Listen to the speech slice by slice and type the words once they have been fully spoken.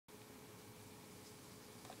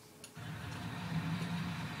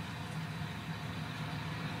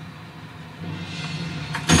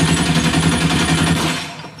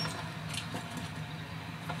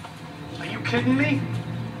kidding me?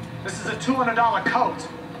 This is a $200 coat.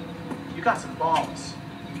 You got some balls.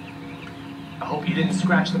 I hope you didn't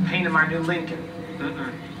scratch the paint in my new Lincoln.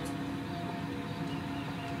 Mm-mm.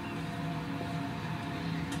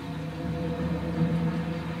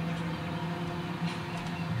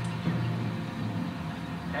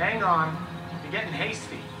 Hang on. You're getting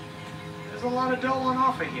hasty. There's a lot of dough on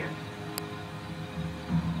offer here.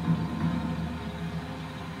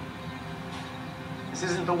 This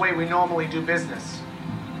isn't the way we normally do business.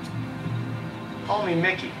 Call me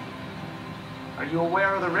Mickey. Are you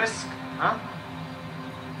aware of the risk, huh?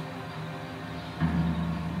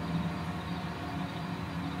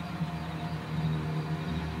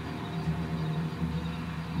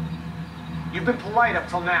 You've been polite up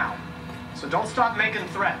till now, so don't start making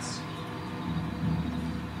threats.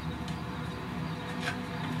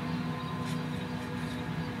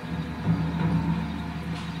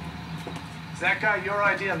 Is that guy your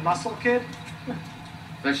idea of muscle, kid?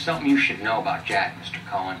 There's something you should know about Jack, Mr.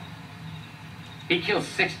 Cohen. He killed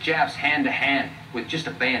 6 Japs hand-to-hand with just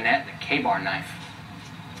a bayonet and a K-bar knife.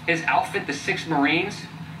 His outfit, the 6 Marines,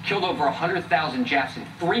 killed over 100,000 Japs in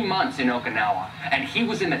 3 months in Okinawa, and he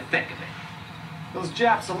was in the thick of it. Those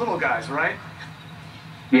Japs are little guys, right?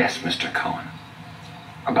 Yes, Mr. Cohen.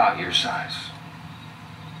 About your size.